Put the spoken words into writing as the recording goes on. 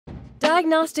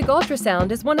Diagnostic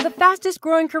ultrasound is one of the fastest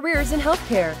growing careers in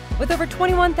healthcare, with over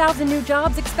 21,000 new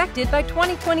jobs expected by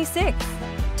 2026.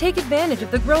 Take advantage of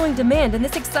the growing demand in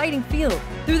this exciting field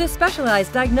through the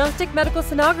specialized Diagnostic Medical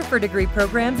Sonographer degree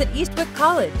programs at Eastwick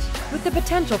College, with the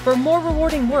potential for more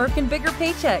rewarding work and bigger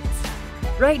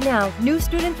paychecks. Right now, new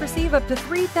students receive up to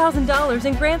 $3,000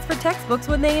 in grants for textbooks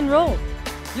when they enroll.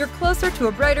 You're closer to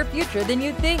a brighter future than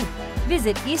you think.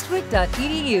 Visit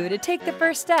eastwick.edu to take the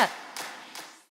first step.